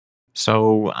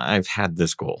So I've had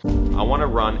this goal. I want to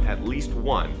run at least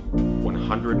one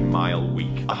 100-mile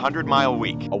week. 100-mile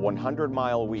week. A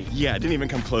 100-mile week. Yeah, I didn't even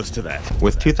come close to that.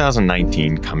 With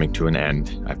 2019 coming to an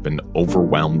end, I've been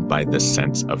overwhelmed by this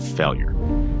sense of failure.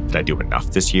 Did I do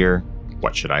enough this year?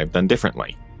 What should I have done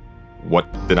differently?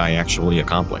 What did I actually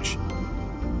accomplish?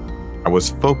 I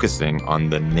was focusing on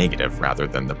the negative rather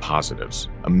than the positives.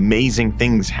 Amazing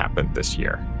things happened this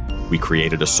year. We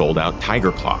created a sold-out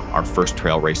Tiger Claw, our first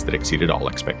trail race that exceeded all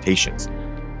expectations.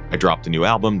 I dropped a new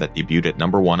album that debuted at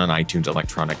 #1 on iTunes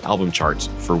electronic album charts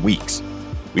for weeks.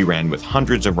 We ran with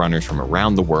hundreds of runners from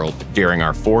around the world during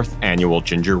our 4th annual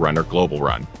Ginger Runner Global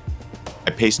Run.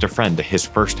 I paced a friend to his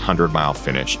first 100-mile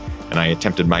finish, and I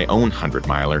attempted my own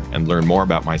 100-miler and learned more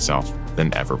about myself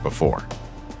than ever before.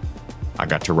 I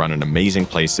got to run in amazing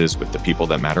places with the people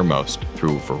that matter most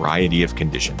through a variety of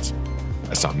conditions.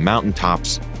 I saw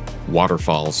mountaintops,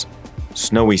 waterfalls,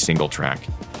 snowy single track,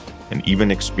 and even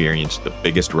experienced the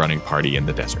biggest running party in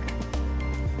the desert.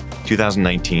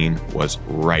 2019 was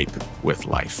ripe with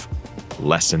life,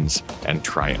 lessons, and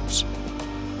triumphs.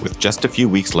 With just a few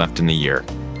weeks left in the year,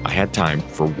 I had time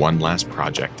for one last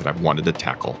project that I've wanted to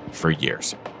tackle for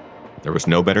years. There was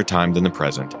no better time than the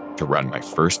present to run my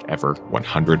first ever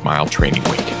 100-mile training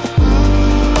week.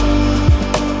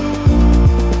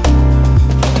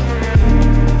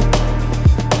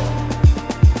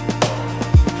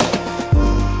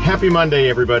 Happy Monday,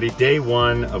 everybody. Day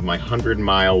 1 of my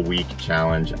 100-mile week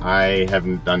challenge. I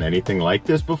haven't done anything like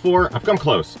this before. I've come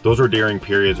close. Those were during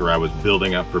periods where I was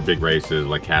building up for big races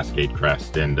like Cascade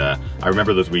Crest, and I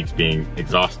remember those weeks being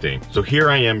exhausting. So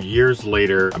here I am years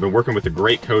later. I've been working with a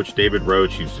great coach, David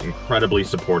Roach, who's incredibly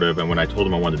supportive, and when I told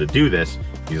him I wanted to do this,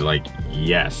 he's like,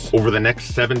 yes. Over the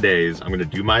next 7 days, I'm gonna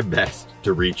do my best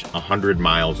to reach 100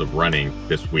 miles of running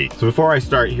this week. So before I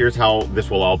start, here's how this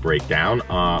will all break down.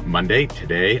 Monday,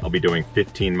 today, I'll be doing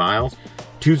 15 miles.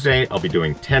 Tuesday, I'll be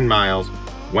doing 10 miles.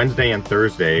 Wednesday and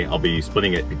Thursday, I'll be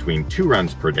splitting it between 2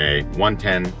 runs per day, one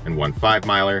 10 and one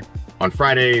 5-miler. On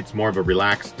Friday, it's more of a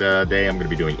relaxed day. I'm gonna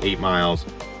be doing 8 miles.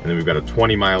 And then we've got a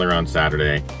 20-miler on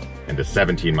Saturday and a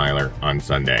 17-miler on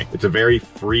Sunday. It's a very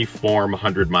free-form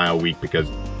 100-mile week because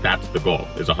that's the goal,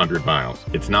 is 100 miles.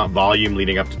 It's not volume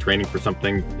leading up to training for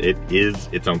something. It is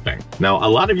its own thing. Now, a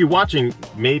lot of you watching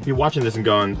may be watching this and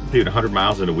going, dude, 100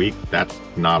 miles in a week, that's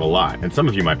not a lot. And some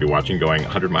of you might be watching going,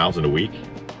 100 miles in a week?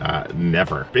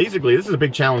 Never. Basically, this is a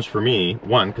big challenge for me.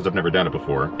 1, because I've never done it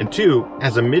before. And 2,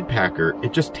 as a mid-packer,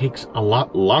 it just takes a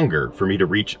lot longer for me to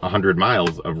reach 100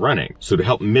 miles of running. So to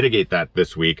help mitigate that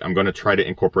this week, I'm going to try to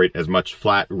incorporate as much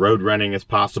flat road running as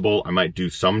possible. I might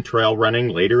do some trail running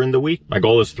later in the week. My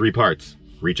goal is 3 parts.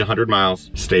 Reach 100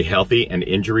 miles, stay healthy and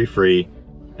injury-free,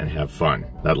 and have fun.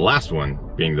 That last one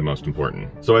being the most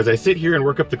important. So as I sit here and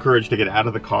work up the courage to get out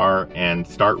of the car and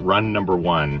start run number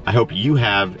 1, I hope you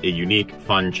have a unique,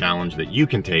 fun challenge that you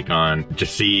can take on to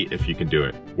see if you can do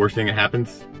it. Worst thing that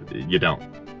happens, you don't.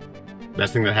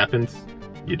 Best thing that happens,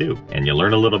 you do. And you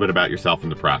learn a little bit about yourself in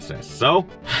the process. So,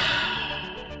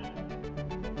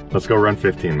 let's go run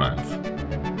 15 miles.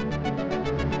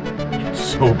 It's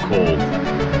so cold.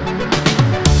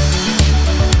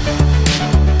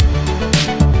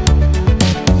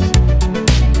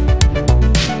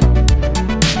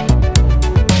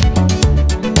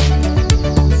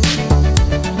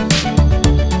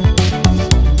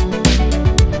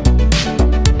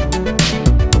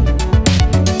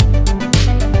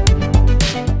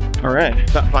 All right,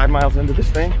 about 5 miles into this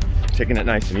thing, taking it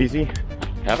nice and easy,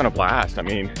 having a blast. I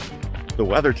mean, the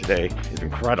weather today is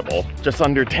incredible. Just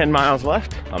under 10 miles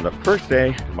left on the first day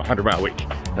of my 100-mile week.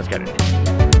 Let's get it.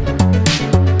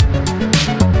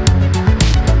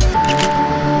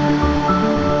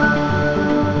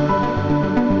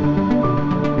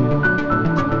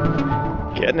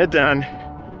 Getting it done,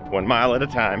 1 mile at a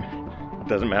time. It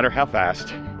doesn't matter how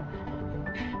fast.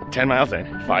 10 miles in,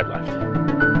 5 left.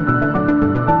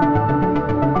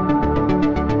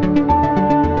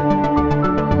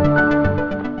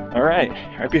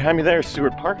 Right behind me there is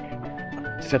Seward Park.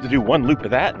 Just have to do 1 loop of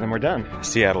that and then we're done.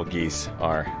 Seattle geese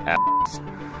are ass.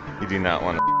 You do not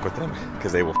want to with them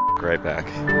because they will right back.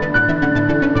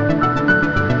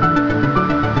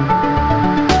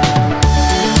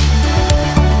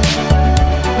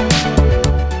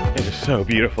 It is so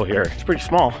beautiful here. It's pretty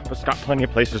small, but it's got plenty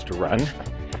of places to run.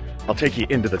 I'll take you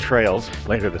into the trails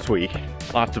later this week.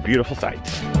 Lots of beautiful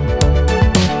sights.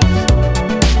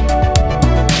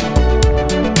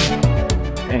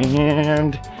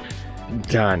 And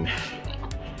done.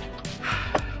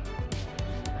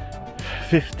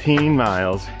 15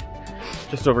 miles,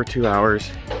 just over 2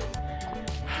 hours.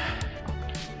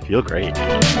 Feel great.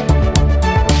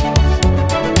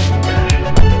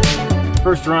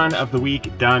 First run of the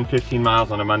week done, 15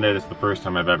 miles on a Monday. This is the first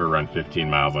time I've ever run 15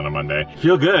 miles on a Monday.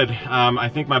 Feel good. I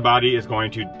think my body is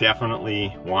going to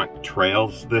definitely want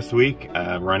trails this week.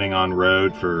 Running on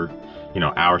road for, you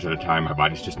know, hours at a time, my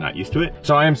body's just not used to it.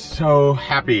 So I am so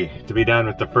happy to be done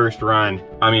with the first run.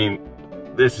 I mean,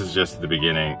 this is just the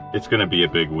beginning. It's gonna be a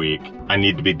big week. I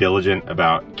need to be diligent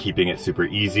about keeping it super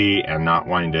easy and not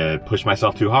wanting to push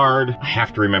myself too hard. I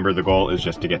have to remember the goal is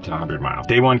just to get to 100 miles.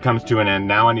 Day one comes to an end.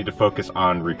 Now I need to focus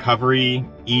on recovery,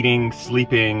 eating,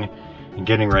 sleeping, and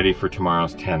getting ready for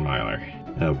tomorrow's 10 miler.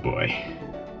 Oh boy.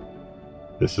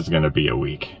 This is gonna be a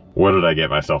week. What did I get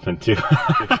myself into?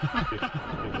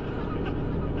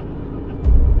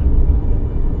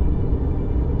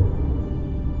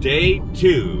 Day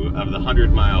 2 of the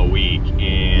 100-mile week,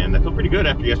 and I feel pretty good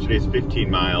after yesterday's 15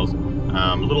 miles.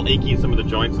 A little achy in some of the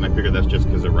joints, and I figure that's just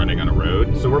because of running on a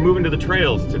road. So we're moving to the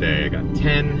trails today. I got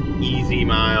 10 easy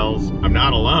miles. I'm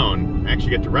not alone. I actually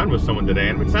get to run with someone today,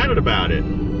 and I'm excited about it.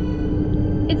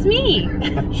 It's me.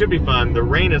 Should be fun. The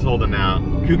rain is holding out.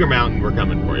 Cougar Mountain, we're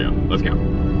coming for you. Let's go.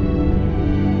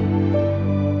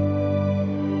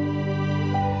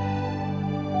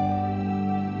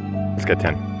 Let's get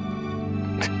 10.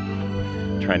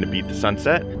 Trying to beat the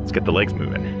sunset. Let's get the legs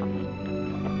moving.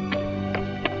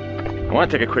 I want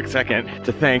to take a quick second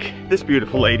to thank this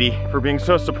beautiful lady for being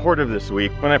so supportive this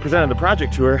week. When I presented the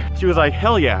project to her, she was like,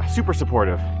 hell yeah, super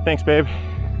supportive. Thanks, babe.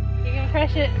 You're gonna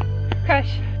crush it.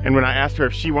 Crush. And when I asked her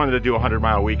if she wanted to do a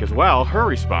 100-mile week as well, her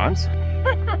response,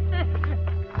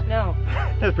 no.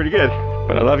 That's pretty good.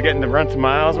 But I love getting to run some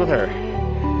miles with her.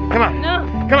 Come on.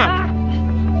 No. Come on.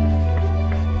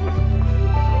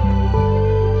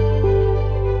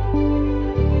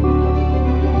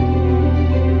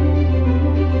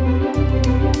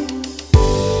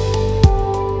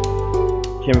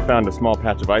 Kim found a small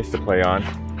patch of ice to play on.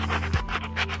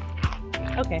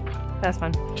 Okay, that's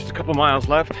fun. Just a couple miles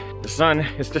left. The sun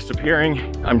is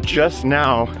disappearing. I'm just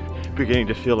now beginning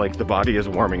to feel like the body is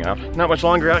warming up. Not much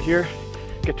longer out here.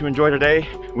 Get to enjoy today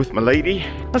with my lady.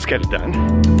 Let's get it done.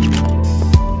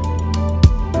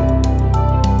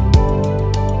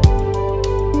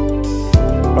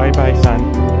 Bye-bye,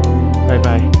 sun.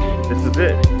 Bye-bye. This is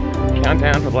it.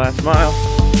 Countdown for the last mile.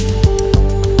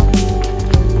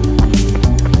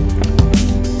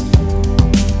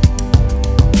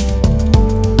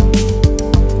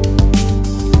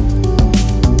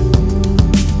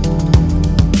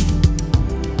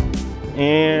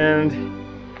 And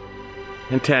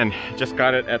 10. Just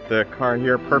got it at the car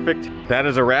here. Perfect. That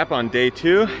is a wrap on day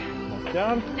 2. Nice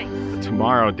job. Nice.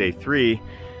 Tomorrow, day 3,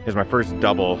 is my first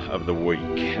double of the week.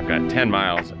 I've got 10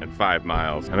 miles and 5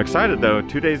 miles. I'm excited though.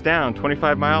 2 days down,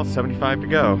 25 miles, 75 to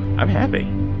go. I'm happy.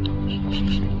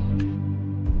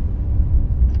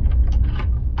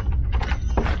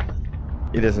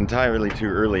 It is entirely too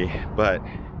early, but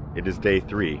it is day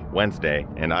 3, Wednesday,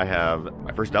 and I have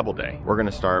my first double day. We're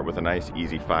gonna start with a nice,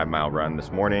 easy 5-mile run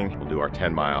this morning. We'll do our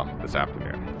 10-mile this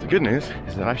afternoon. The good news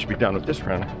is that I should be done with this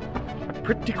run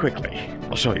pretty quickly.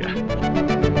 I'll show you.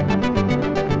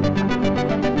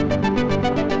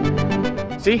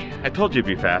 See, I told you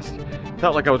it'd be fast.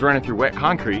 Felt like I was running through wet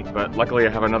concrete, but luckily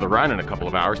I have another run in a couple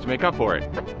of hours to make up for it.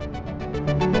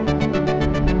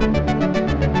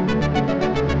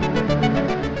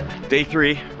 Day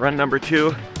 3, run number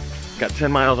 2. Got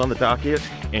 10 miles on the docket,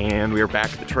 and we are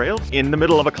back at the trails in the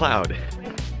middle of a cloud.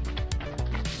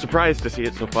 Surprised to see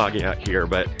it so foggy out here,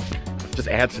 but just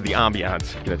adds to the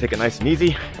ambiance. Gonna take it nice and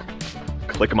easy,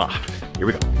 click them off. Here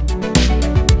we go.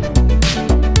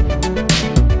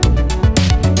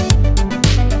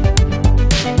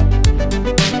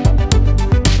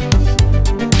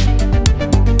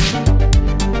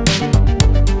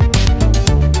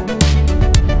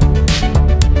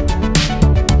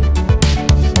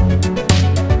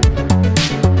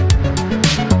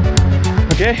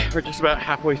 Okay, we're just about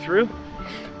halfway through,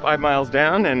 5 miles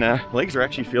down, and legs are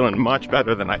actually feeling much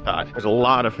better than I thought. There's a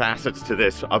lot of facets to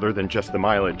this other than just the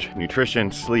mileage.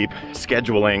 Nutrition, sleep,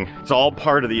 scheduling, it's all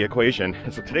part of the equation.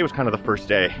 And so today was kind of the first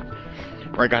day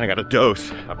where I kind of got a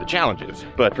dose of the challenges.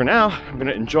 But for now, I'm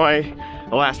gonna enjoy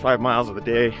the last 5 miles of the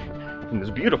day in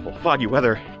this beautiful foggy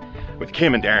weather with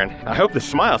Kim and Darren. I hope this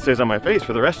smile stays on my face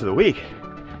for the rest of the week.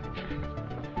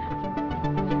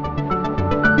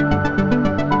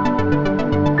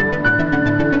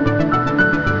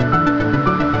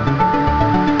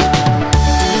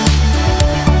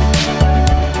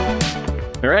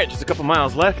 All right, just a couple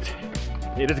miles left.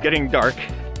 It is getting dark.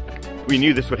 We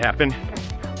knew this would happen.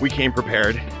 We came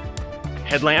prepared.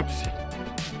 Headlamps,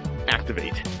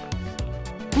 activate.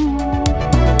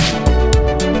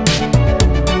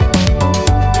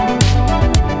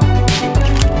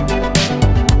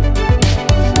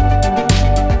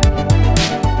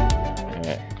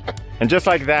 And just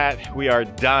like that, we are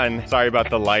done. Sorry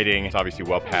about the lighting. It's obviously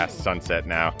well past sunset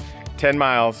now. 10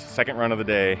 miles, second run of the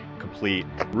day, complete.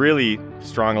 Really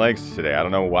strong legs today. I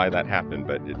don't know why that happened,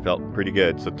 but it felt pretty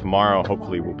good. So tomorrow,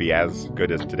 hopefully, will be as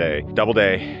good as today. Double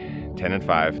day, 10 and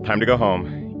 5. Time to go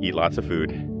home, eat lots of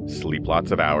food, sleep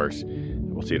lots of hours.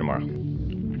 We'll see you tomorrow.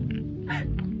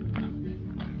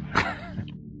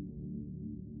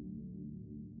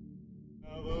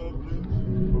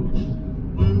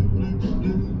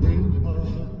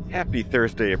 Happy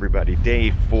Thursday, everybody.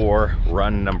 Day 4,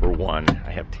 run number 1.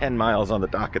 I have 10 miles on the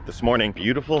docket this morning.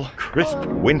 Beautiful, crisp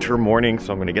winter morning,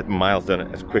 so I'm gonna get the miles done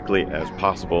as quickly as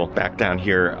possible. Back down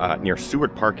here near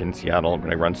Seward Park in Seattle, I'm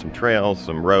gonna run some trails,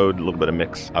 some road, a little bit of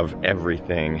mix of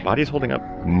everything. Body's holding up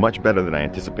much better than I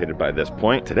anticipated by this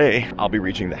point. Today, I'll be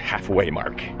reaching the halfway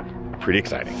mark. Pretty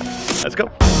exciting. Let's go.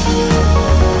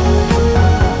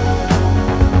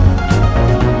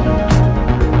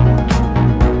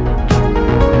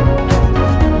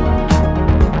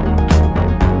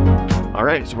 All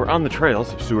right, so we're on the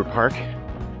trails of Seward Park,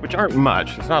 which aren't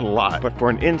much, it's not a lot, but for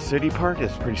an in-city park,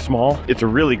 it's pretty small. It's a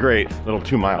really great little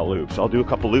 2-mile loop. So I'll do a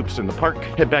couple loops in the park,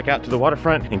 head back out to the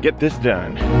waterfront, and get this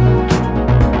done.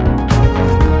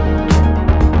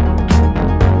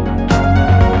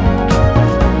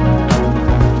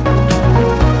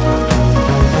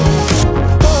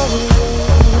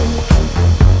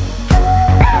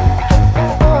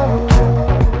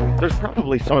 There's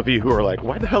probably some of you who are like,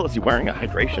 why the hell is he wearing a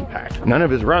hydration pack? None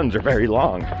of his runs are very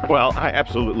long. Well, I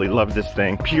absolutely love this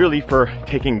thing purely for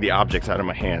taking the objects out of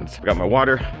my hands. I've got my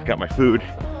water, I've got my food,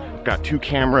 I've got 2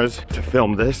 cameras to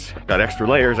film this, got extra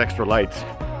layers, extra lights.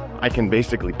 I can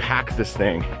basically pack this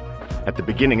thing at the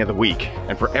beginning of the week,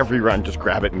 and for every run, just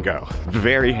grab it and go.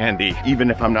 Very handy,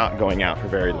 even if I'm not going out for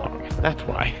very long. That's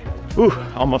why. Ooh,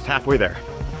 almost halfway there.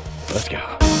 Let's go.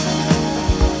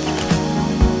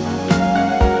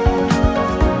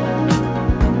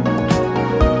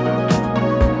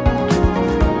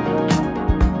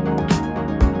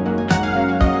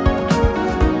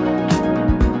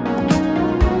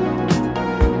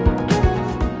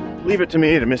 Leave it to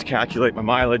me to miscalculate my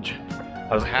mileage.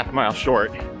 I was a half mile short,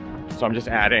 so I'm just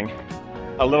adding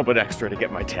a little bit extra to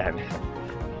get my 10.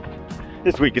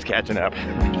 This week is catching up.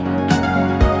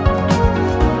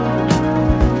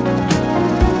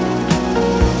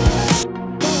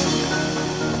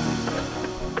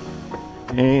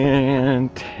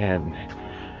 And 10.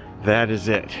 That is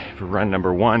it for run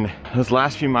number 1. Those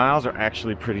last few miles are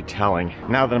actually pretty telling.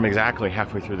 Now that I'm exactly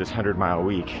halfway through this 100-mile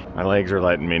week, my legs are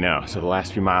letting me know. So the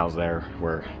last few miles there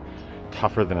were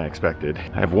tougher than I expected.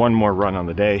 I have 1 more run on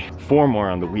the day, 4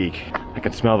 more on the week. I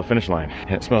can smell the finish line,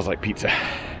 and it smells like pizza.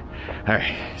 All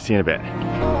right, see you in a bit.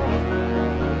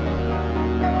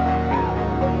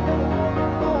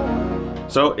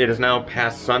 So it is now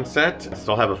past sunset. I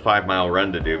still have a 5-mile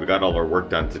run to do. We got all our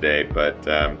work done today, but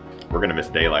we're gonna miss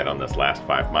daylight on this last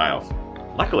 5 miles.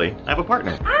 Luckily, I have a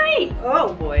partner. Hi!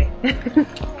 Oh boy.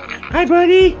 Hi,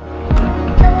 buddy!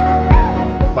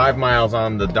 5 miles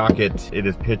on the docket. It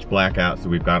is pitch black out, so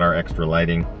we've got our extra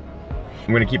lighting.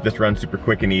 I'm gonna keep this run super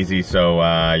quick and easy, so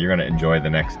you're gonna enjoy the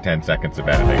next 10 seconds of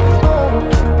editing.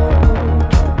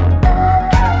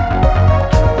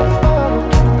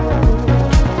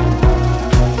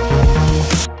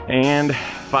 And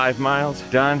 5 miles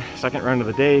done. Second run of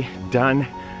the day done.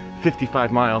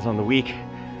 55 miles on the week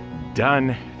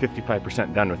done.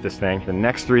 55% done with this thing. The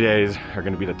next 3 days are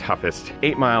going to be the toughest.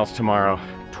 8 miles tomorrow,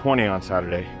 20 on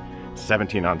Saturday,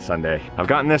 17 on Sunday. I've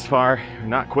gotten this far,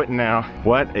 not quitting now.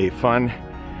 What a fun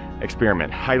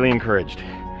experiment. Highly encouraged,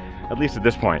 at least at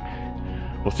this point.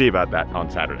 We'll see about that on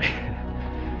Saturday.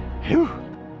 Whew.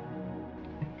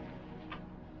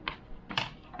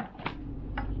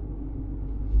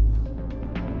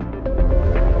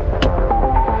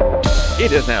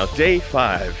 It is now day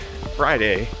 5,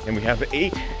 Friday, and we have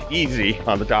 8 easy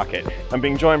on the docket. I'm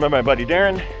being joined by my buddy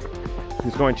Darren,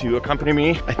 who's going to accompany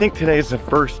me. I think today is the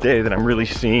first day that I'm really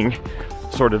seeing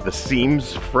sort of the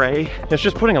seams fray. It's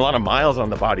just putting a lot of miles on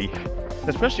the body,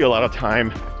 especially a lot of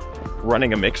time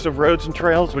running a mix of roads and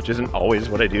trails, which isn't always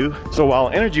what I do. So while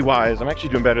energy-wise, I'm actually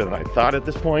doing better than I thought at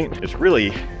this point, it's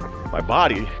really my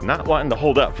body not wanting to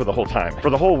hold up for the whole time. For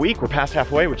the whole week, we're past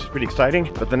halfway, which is pretty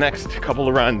exciting, but the next couple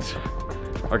of runs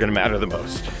are gonna matter the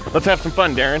most. Let's have some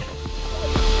fun, Darren.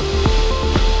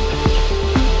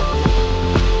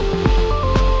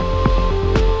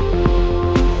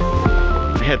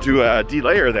 I had to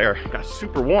delayer there. Got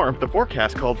super warm. The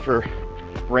forecast called for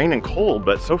rain and cold,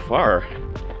 but so far,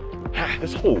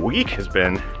 this whole week has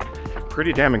been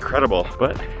pretty damn incredible,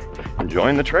 but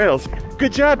enjoying the trails.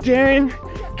 Good job, Darren.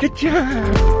 Good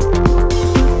job.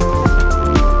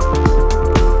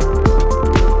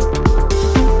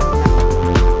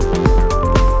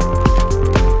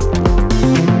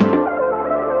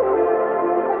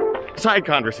 Side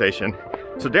conversation.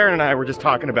 So Darren and I were just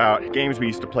talking about games we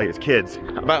used to play as kids.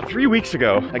 About 3 weeks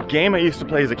ago, a game I used to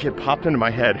play as a kid popped into my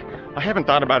head. I haven't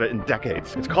thought about it in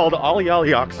decades. It's called Ollie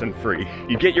Ollie Oxen Free.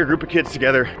 You'd get your group of kids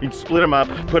together, you'd split them up,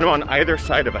 put them on either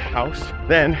side of a house,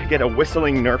 then get a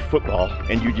whistling Nerf football,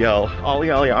 and you'd yell,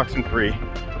 Ollie Ollie Oxen Free.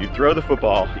 You'd throw the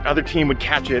football, the other team would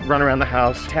catch it, run around the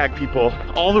house, tag people.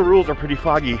 All the rules are pretty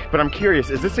foggy, but I'm curious,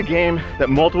 is this a game that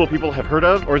multiple people have heard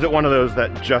of, or is it one of those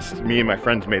that just me and my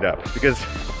friends made up? Because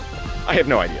I have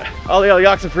no idea. Ollie Ollie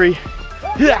Oxen Free.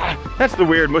 Yeah, that's the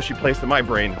weird mushy place that my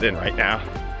brain's in right now.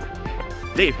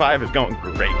 Day 5 is going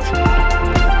great.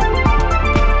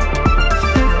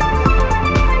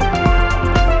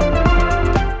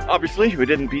 Obviously, we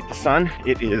didn't beat the sun.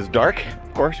 It is dark.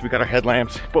 Of course, we got our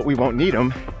headlamps, but we won't need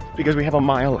them because we have a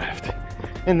mile left.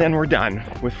 And then we're done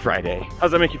with Friday.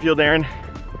 How's that make you feel, Darren?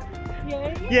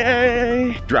 Yay!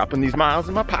 Yay! Dropping these miles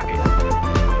in my pocket.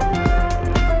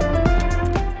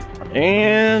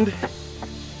 And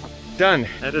done.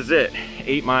 That is it.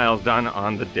 8 miles done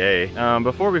on the day.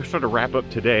 Before we sort of wrap up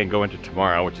today and go into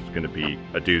tomorrow, which is going to be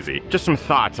a doozy, just some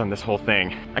thoughts on this whole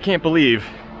thing. I can't believe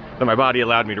that my body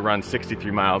allowed me to run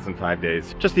 63 miles in 5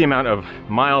 days. Just the amount of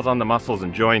miles on the muscles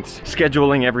and joints,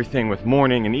 scheduling everything with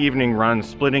morning and evening runs,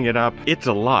 splitting it up. It's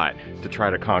a lot to try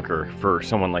to conquer for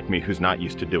someone like me who's not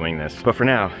used to doing this. But for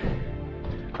now,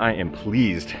 I am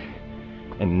pleased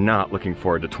and not looking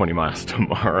forward to 20 miles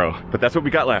tomorrow. But that's what we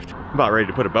got left. I'm about ready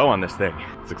to put a bow on this thing.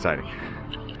 It's exciting.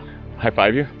 High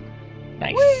five you.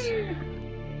 Nice.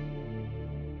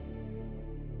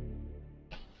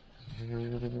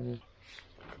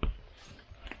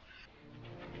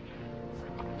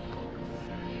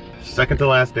 Second to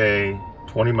last day,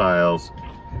 20 miles,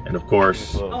 and of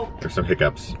course, there's some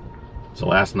hiccups. So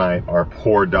last night, our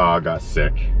poor dog got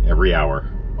sick every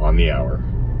hour, on the hour.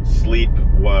 Sleep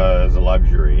was a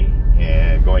luxury,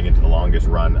 and going into the longest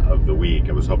run of the week,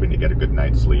 I was hoping to get a good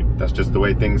night's sleep. That's just the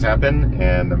way things happen,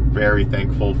 and I'm very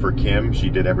thankful for Kim. She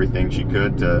did everything she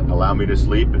could to allow me to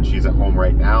sleep, and she's at home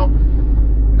right now,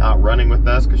 not running with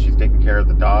us because she's taking care of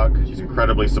the dog. She's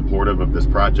incredibly supportive of this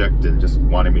project and just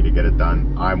wanting me to get it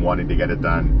done. I'm wanting to get it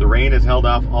done. The rain has held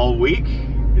off all week.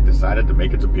 It decided to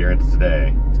make its appearance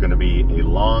today. It's going to be a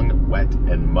long, wet,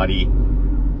 and muddy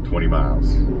 20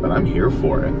 miles, but I'm here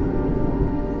for it.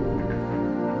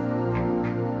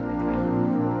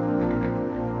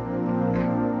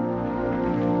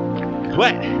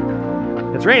 Wet.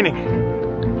 It's raining.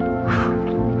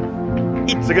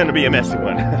 It's gonna be a messy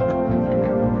one.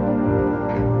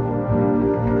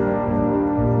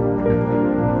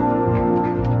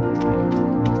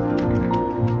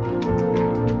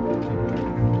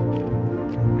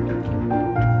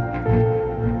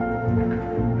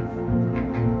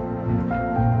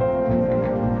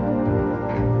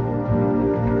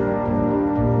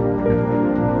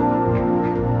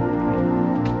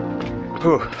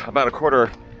 About a quarter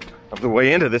of the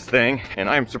way into this thing, and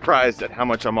I'm surprised at how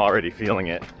much I'm already feeling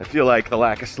it. I feel like the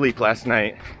lack of sleep last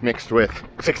night mixed with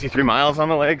 63 miles on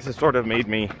the legs has sort of made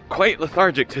me quite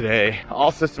lethargic today.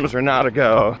 All systems are not a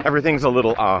go. Everything's a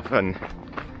little off, and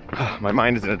my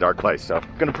mind is in a dark place. So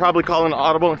I'm gonna probably call an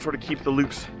audible and sort of keep the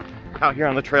loops out here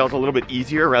on the trails a little bit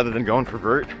easier rather than going for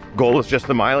vert. Goal is just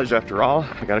the mileage after all.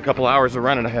 I got a couple hours of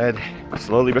running ahead,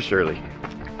 slowly but surely.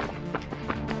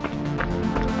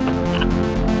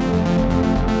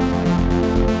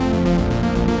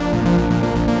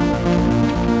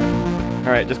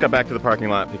 All right, just got back to the parking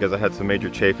lot because I had some major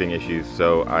chafing issues,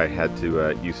 so I had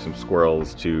to use some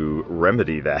squirrels to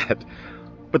remedy that.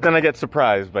 But then I get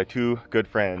surprised by two good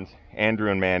friends,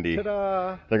 Andrew and Mandy.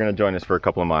 Ta-da! They're gonna join us for a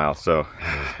couple of miles, so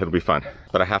it'll be fun.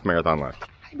 But a half marathon left.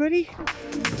 Hi, buddy.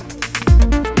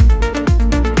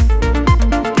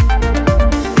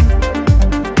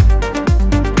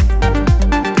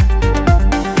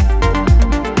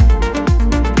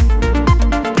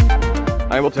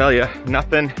 I will tell you,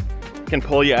 nothing can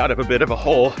pull you out of a bit of a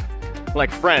hole like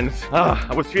friends.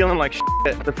 I was feeling like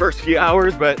shit the first few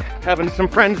hours, but having some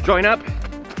friends join up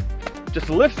just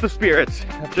lifts the spirits.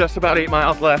 I have just about 8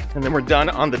 miles left, and then we're done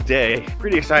on the day.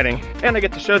 Pretty exciting. And I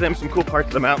get to show them some cool parts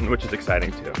of the mountain, which is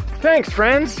exciting too. Thanks,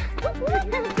 friends.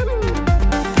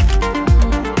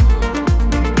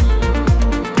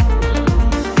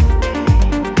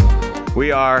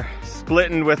 We are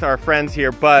splitting with our friends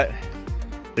here, but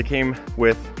they came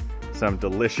with some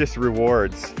delicious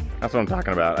rewards. That's what I'm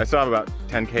talking about. I still have about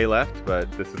 10K left,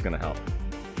 but this is gonna help.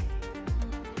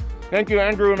 Thank you,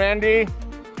 Andrew and Andy.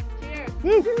 Cheers.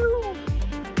 Woo.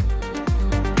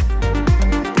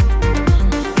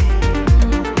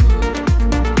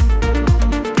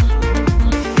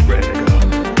 Ready to go.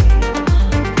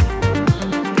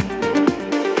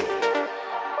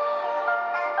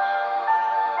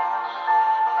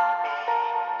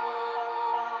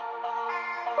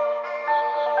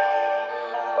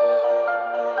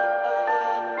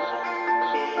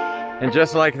 And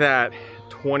just like that,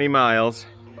 20 miles.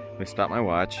 Let me stop my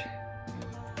watch.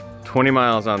 20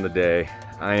 miles on the day.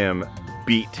 I am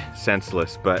beat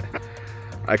senseless, but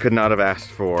I could not have asked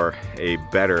for a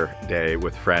better day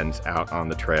with friends out on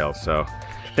the trail. So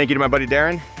thank you to my buddy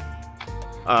Darren,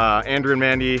 Andrew and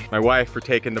Mandy, my wife, for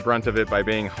taking the brunt of it by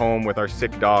being home with our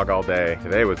sick dog all day.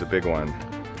 Today was a big one,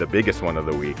 the biggest one of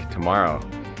the week. Tomorrow,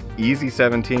 easy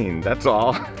 17, that's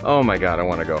all. Oh my God, I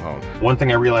wanna go home. One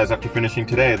thing I realized after finishing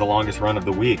today, the longest run of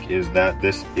the week, is that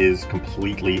this is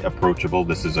completely approachable.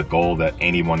 This is a goal that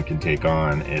anyone can take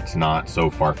on. It's not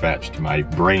so far-fetched. My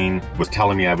brain was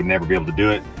telling me I would never be able to do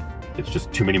it. It's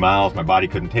just too many miles, my body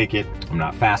couldn't take it. I'm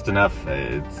not fast enough,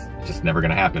 it's just never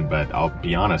gonna happen. But I'll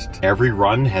be honest, every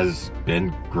run has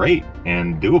been great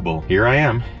and doable. Here I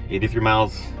am, 83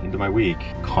 miles into my week,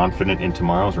 confident in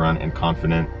tomorrow's run and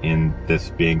confident in this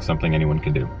being something anyone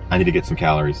can do. I need to get some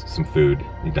calories, some food,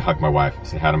 I need to hug my wife,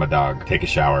 say hi to my dog, take a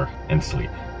shower, and sleep.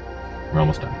 We're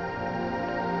almost done.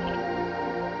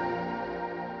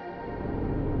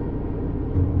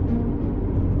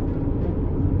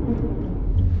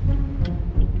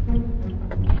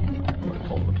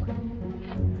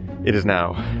 It is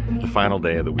now the final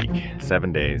day of the week.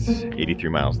 7 days, 83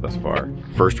 miles thus far.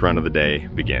 First run of the day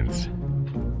begins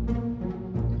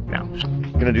now.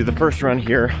 I'm gonna do the first run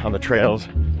here on the trails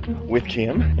with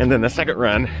Kim, and then the second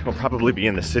run will probably be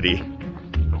in the city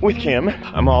with Kim.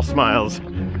 I'm all smiles.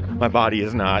 My body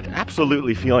is not.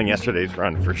 Absolutely feeling yesterday's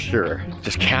run for sure.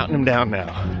 Just counting them down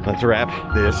now. Let's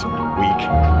wrap this week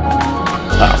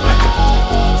up.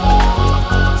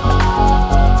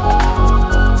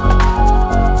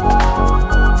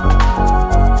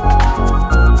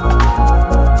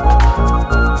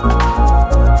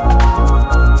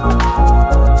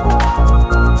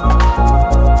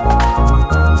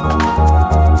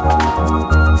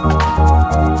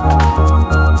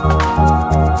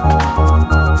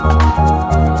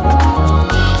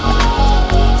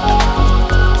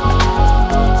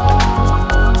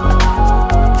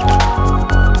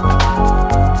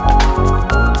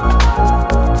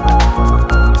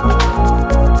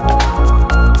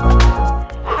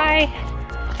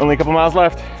 Only a couple miles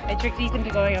left. I tricked Ethan to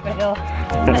going up a hill.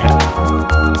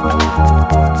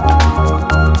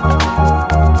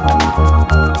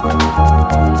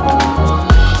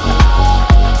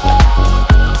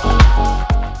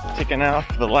 Ticking off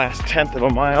the last 1/10 of a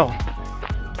mile.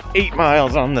 8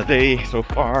 miles on the day so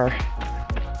far.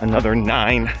 Another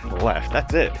 9 left.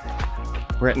 That's it.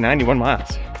 We're at 91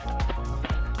 miles.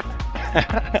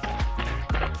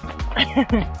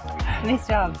 Nice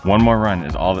job. One more run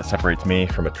is all that separates me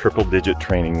from a triple-digit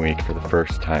training week for the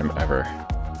first time ever.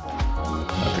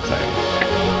 That's exciting.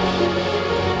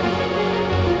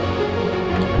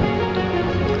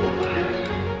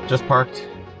 Just parked,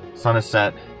 sun is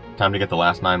set, time to get the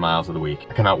last 9 miles of the week.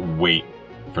 I cannot wait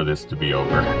for this to be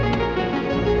over.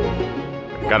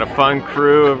 Got a fun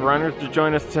crew of runners to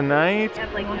join us tonight.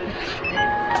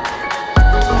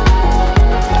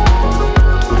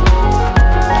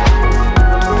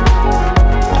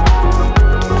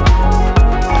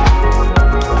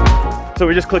 So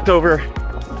we just clicked over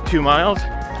 2 miles,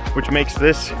 which makes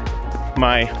this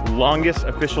my longest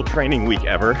official training week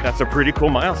ever. That's a pretty cool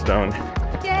milestone.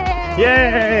 Yay!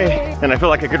 Yay! And I feel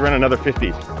like I could run another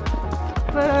 50. I'm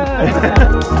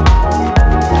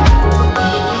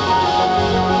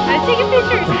taking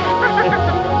pictures.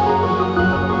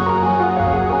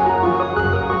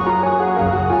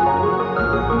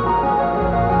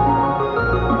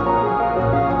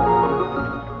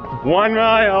 One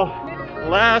mile,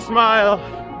 last mile.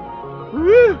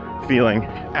 Woo! Feeling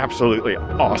absolutely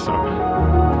awesome.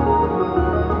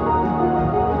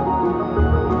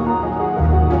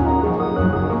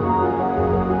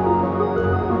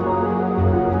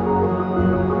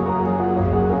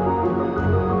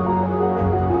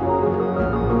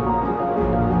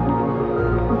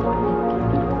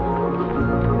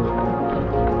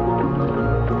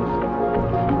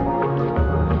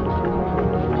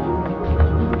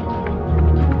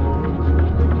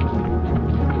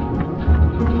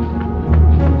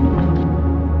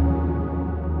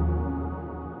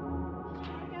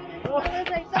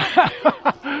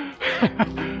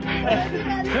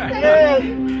 Yay!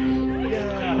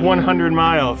 100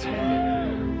 miles.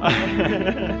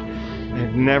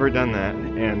 I've never done that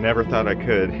and never thought I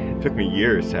could. It took me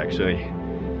years to actually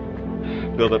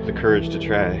build up the courage to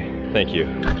try. Thank you.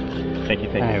 Thank you,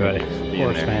 buddy. Of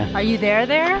course, man. Are you there?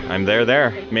 I'm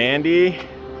there. Mandy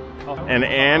and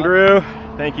Andrew,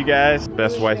 thank you guys.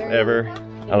 Best wife ever.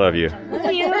 I love you.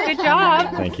 Thank you. Good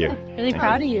job. Thank you. Really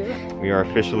proud of you. We are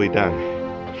officially done.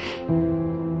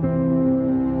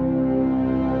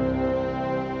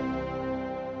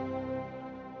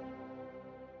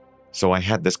 So I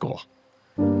had this goal.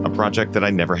 A project that I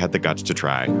never had the guts to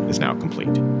try is now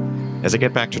complete. As I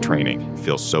get back to training, it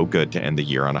feels so good to end the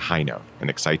year on a high note and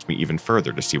excites me even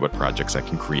further to see what projects I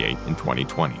can create in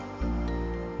 2020.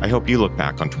 I hope you look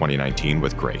back on 2019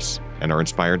 with grace and are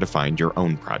inspired to find your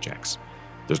own projects.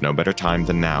 There's no better time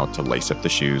than now to lace up the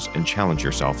shoes and challenge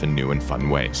yourself in new and fun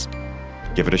ways.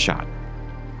 Give it a shot.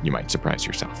 You might surprise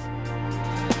yourself.